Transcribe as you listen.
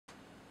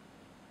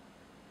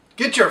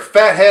Get your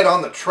fat head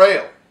on the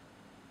trail.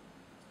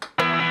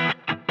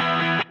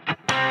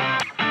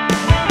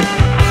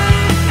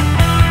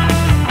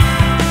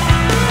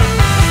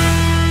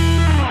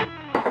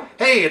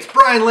 Hey, it's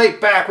Brian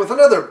Lake back with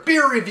another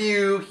beer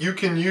review you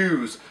can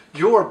use.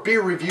 Your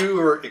beer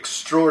reviewer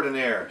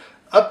extraordinaire.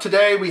 Up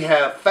today we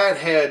have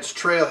Fathead's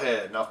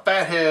Trailhead. Now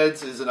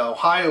Fathead's is an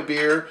Ohio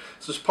beer.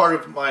 This is part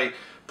of my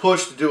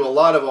push to do a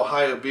lot of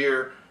Ohio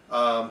beer.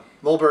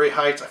 Mulberry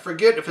Heights, I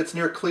forget if it's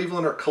near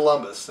Cleveland or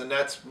Columbus, and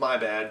that's my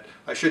bad.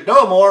 I should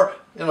know more.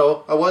 You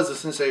know, I was a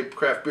Sensei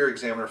Craft Beer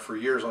Examiner for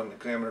years on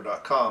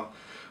examiner.com.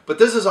 But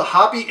this is a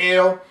hoppy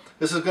ale.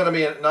 This is going to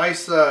be a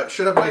nice,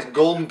 should have a nice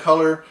golden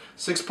color,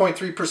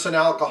 6.3%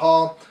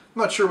 alcohol.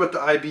 I'm not sure what the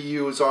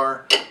IBUs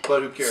are,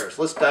 but who cares?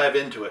 Let's dive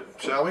into it,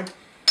 shall we?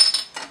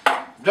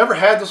 I've never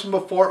had this one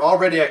before.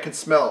 Already I can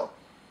smell it.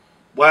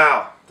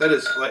 Wow, that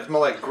is like,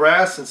 smell like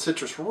grass and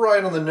citrus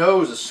right on the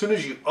nose as soon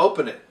as you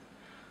open it.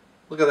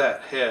 Look at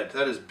that head.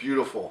 That is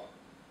beautiful.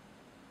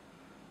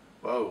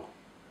 Whoa.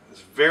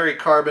 It's very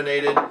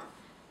carbonated.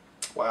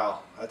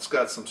 Wow, that's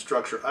got some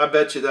structure. I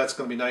bet you that's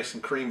going to be nice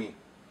and creamy.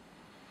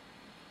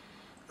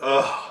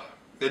 Ugh.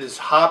 It is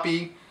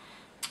hoppy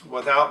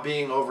without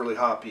being overly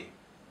hoppy.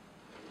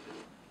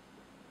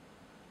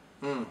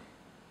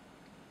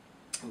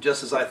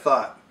 Just as I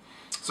thought.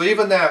 So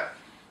even that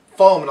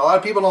foam, and a lot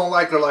of people don't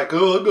like, they're like,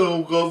 oh, I'm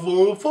going to go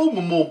for a foam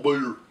in my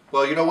beer.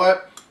 Well, you know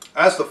what?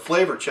 That's the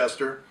flavor,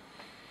 Chester.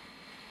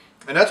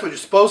 And that's what you're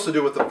supposed to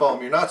do with the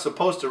foam. You're not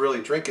supposed to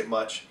really drink it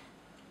much.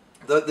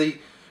 You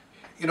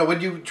know,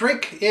 when you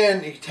drink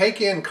in, you take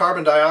in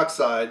carbon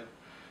dioxide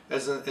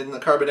as in the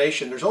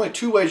carbonation, there's only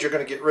two ways you're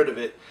going to get rid of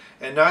it,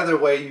 and neither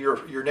way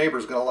your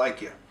neighbor's going to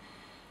like you.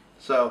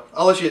 So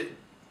I'll let you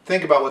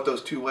think about what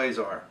those two ways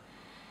are.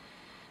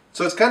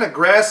 So it's kind of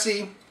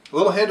grassy, a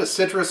little hint of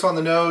citrus on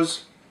the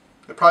nose,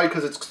 probably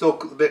because it's still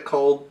a bit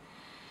cold.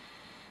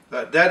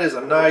 That is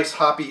a nice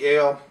hoppy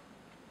ale.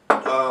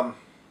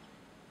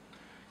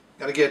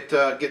 Got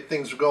to get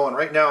things going.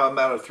 Right now I'm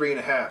at a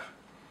 3.5.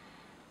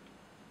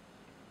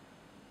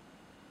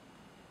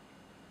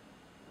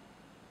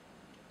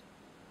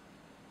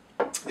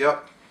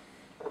 Yep.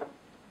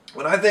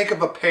 When I think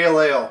of a pale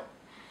ale,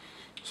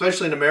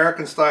 especially an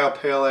American style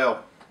pale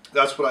ale,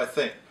 that's what I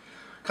think.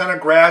 Kind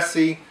of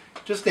grassy,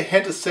 just a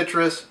hint of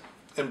citrus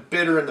and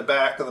bitter in the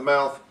back of the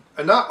mouth.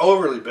 And not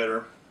overly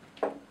bitter,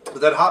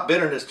 but that hot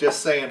bitterness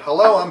just saying,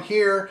 hello, I'm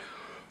here,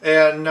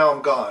 and now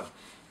I'm gone.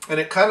 And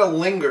it kind of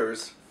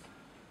lingers.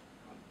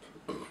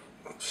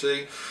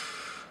 See?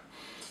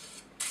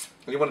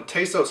 And you want to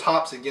taste those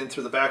hops again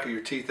through the back of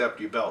your teeth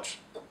after you belch.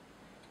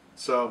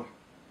 So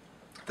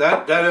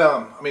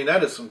I mean,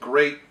 that is some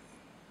great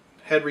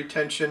head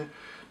retention,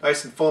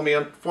 nice and foamy.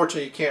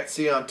 Unfortunately, you can't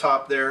see on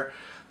top there,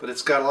 but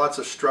it's got lots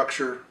of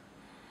structure.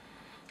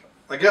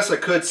 I guess I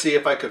could see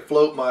if I could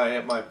float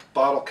my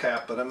bottle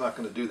cap, but I'm not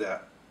going to do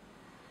that.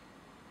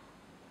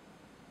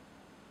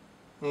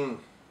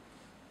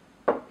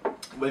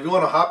 But if you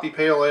want a hoppy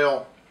pale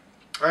ale,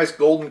 nice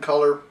golden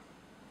color,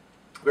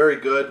 very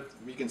good.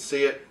 You can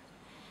see it.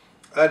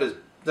 That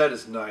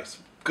is nice.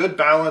 Good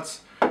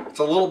balance. It's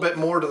a little bit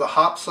more to the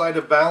hop side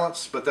of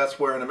balance, but that's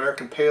where an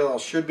American pale ale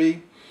should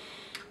be.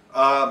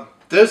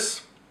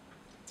 It's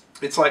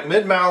like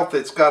mid-mouth.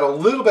 It's got a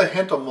little bit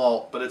hint of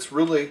malt, but it's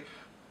really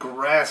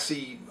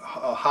grassy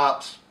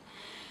hops,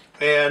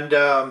 and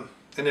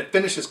it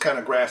finishes kind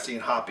of grassy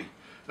and hoppy.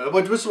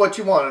 Which is what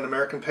you want in an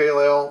American pale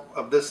ale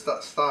of this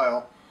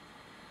style.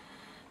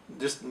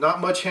 Just not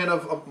much hint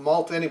of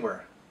malt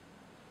anywhere.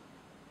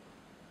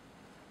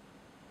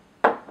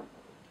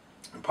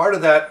 And part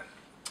of that,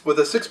 with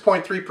a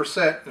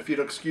 6.3%, if you'd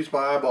excuse my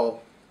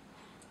eyeball,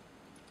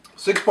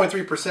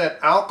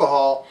 6.3%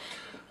 alcohol,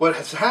 what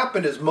has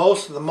happened is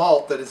most of the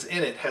malt that is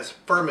in it has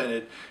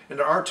fermented, and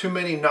there aren't too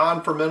many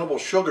non-fermentable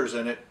sugars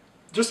in it.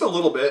 Just a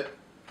little bit.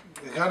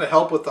 It kind of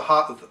help with the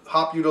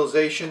hop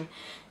utilization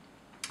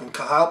and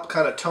help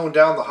kind of tone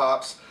down the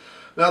hops.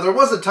 Now there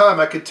was a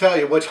time I could tell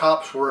you which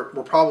hops were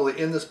probably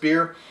in this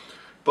beer,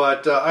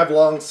 but I've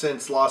long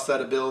since lost that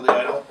ability.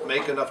 I don't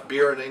make enough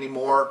beer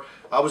anymore.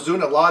 I was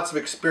doing lots of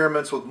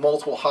experiments with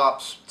multiple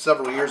hops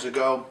several years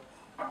ago,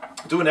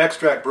 doing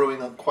extract brewing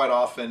quite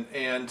often,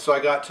 and so I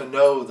got to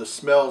know the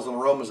smells and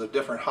aromas of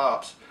different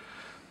hops.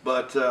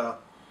 But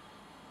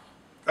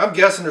I'm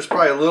guessing there's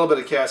probably a little bit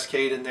of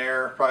Cascade in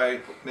there, probably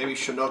maybe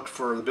Chinook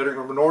for the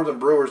bittering. Northern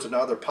Brewers,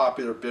 another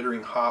popular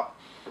bittering hop.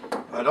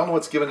 I don't know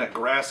what's giving that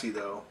grassy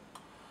though.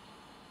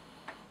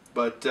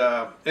 But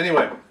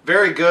anyway,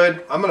 very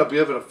good. I'm going to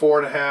give it a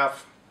 4.5.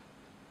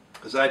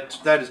 Because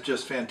that is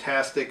just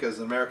fantastic as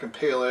an American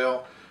pale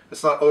ale.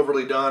 It's not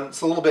overly done. It's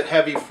a little bit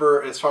heavy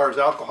for as far as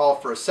alcohol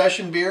for a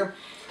session beer.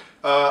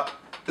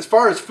 As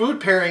far as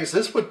food pairings,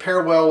 this would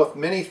pair well with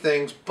many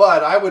things,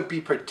 but I would be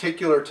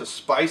particular to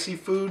spicy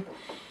food.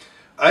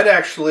 I'd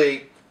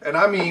actually, and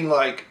I mean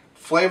like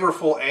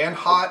flavorful and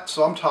hot,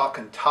 so I'm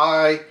talking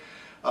Thai,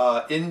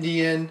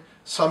 Indian,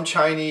 some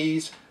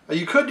Chinese.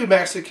 You could do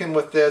Mexican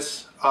with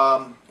this,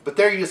 but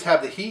there you just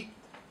have the heat.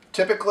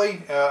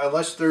 Typically,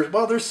 unless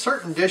there's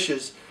certain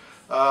dishes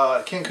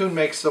Cancun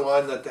makes the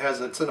one that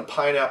has, it's in a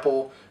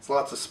pineapple. It's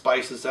lots of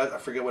spices. I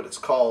forget what it's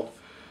called.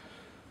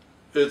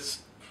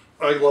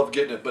 I love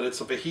getting it, but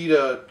it's a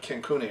fajita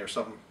Cancuni or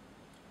something.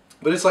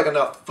 But it's like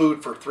enough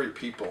food for 3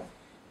 people.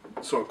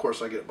 So of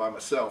course I get it by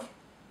myself.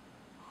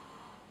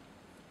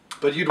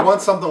 But you'd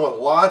want something with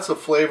lots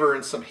of flavor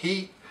and some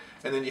heat,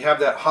 and then you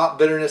have that hop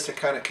bitterness to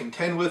kind of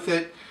contend with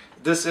it.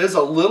 This is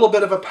a little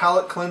bit of a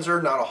palate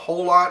cleanser, not a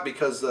whole lot,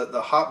 because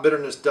the hop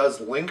bitterness does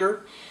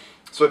linger.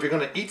 So if you're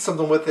going to eat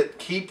something with it,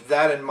 keep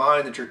that in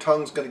mind, that your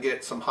tongue's going to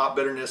get some hop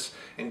bitterness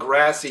and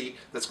grassy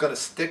that's going to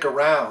stick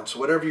around. So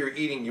whatever you're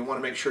eating, you want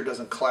to make sure it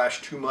doesn't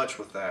clash too much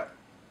with that.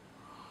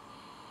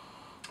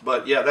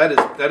 But yeah,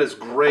 that is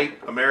great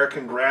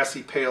American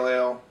grassy pale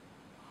ale.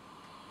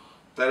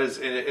 That is,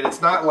 and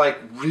it's not like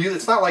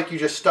it's not like you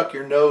just stuck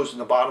your nose in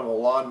the bottom of a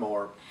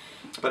lawnmower,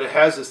 but it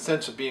has this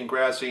sense of being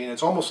grassy, and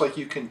it's almost like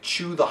you can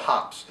chew the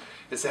hops.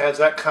 It has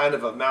that kind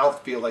of a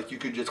mouthfeel, like you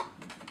could just,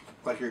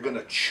 like you're going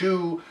to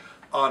chew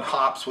on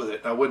hops with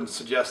it. I wouldn't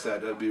suggest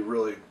that. That'd be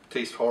really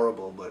taste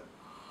horrible, but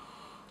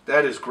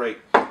that is great.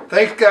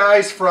 Thanks,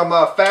 guys, from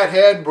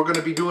Fathead. We're going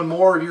to be doing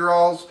more of your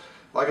alls.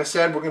 Like I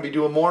said, we're going to be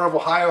doing more of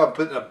Ohio. I'm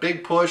putting a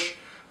big push.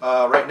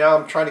 Right now,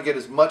 I'm trying to get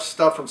as much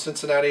stuff from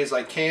Cincinnati as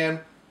I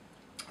can.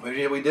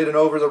 We did an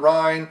Over the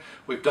Rhine.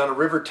 We've done a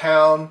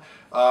Rivertown.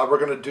 We're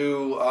going to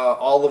do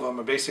all of them.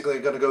 I'm basically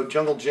going to go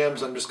Jungle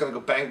Gyms. I'm just going to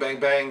go bang, bang,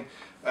 bang,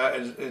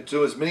 and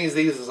do as many of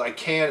these as I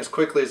can, as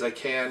quickly as I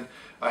can.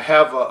 I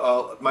have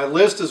my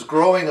list is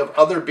growing of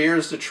other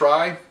beers to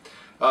try,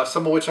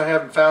 some of which I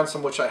haven't found, some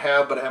of which I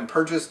have, but I haven't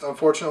purchased,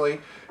 unfortunately,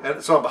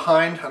 and so I'm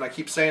behind, and I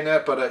keep saying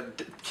that,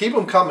 but keep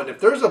them coming.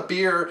 If there's a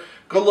beer,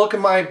 go look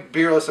at my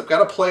beer list. I've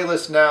got a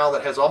playlist now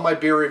that has all my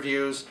beer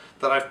reviews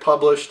that I've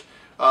published.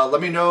 Let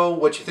me know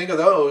what you think of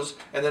those,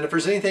 and then if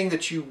there's anything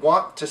that you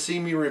want to see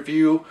me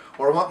review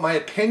or want my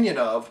opinion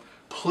of,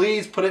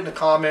 please put it in the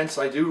comments.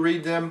 I do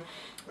read them,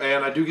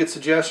 and I do get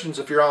suggestions.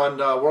 If you're on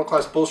World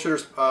Class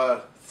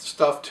Bullshitters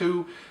stuff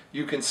too,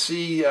 you can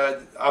see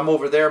I'm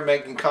over there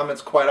making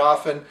comments quite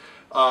often,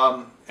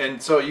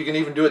 and so you can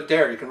even do it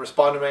there. You can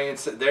respond to me and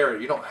sit there.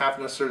 You don't have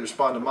to necessarily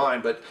respond to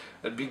mine, but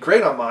it'd be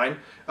great on mine,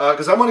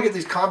 because I want to get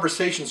these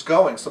conversations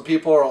going. Some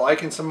people are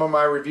liking some of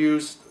my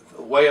reviews,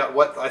 the way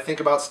what I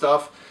think about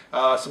stuff.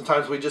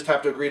 Sometimes we just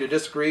have to agree to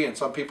disagree, and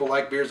some people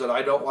like beers that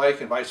I don't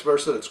like, and vice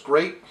versa. That's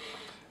great.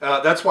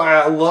 That's why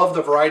I love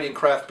the variety in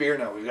craft beer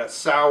now. We've got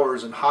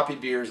sours and hoppy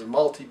beers and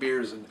malty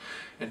beers and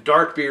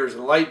dark beers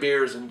and light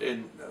beers,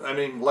 and I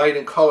mean light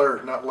in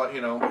color, not light,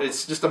 you know.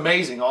 It's just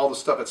amazing, all the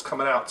stuff that's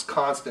coming out. It's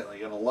constantly,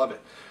 you're gonna love it.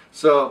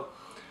 So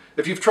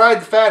if you've tried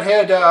the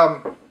Fathead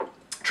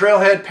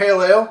Trailhead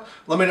Pale Ale,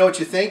 let me know what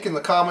you think in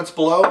the comments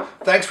below.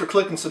 Thanks for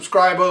clicking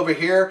subscribe over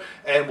here,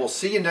 and we'll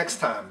see you next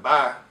time.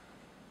 Bye.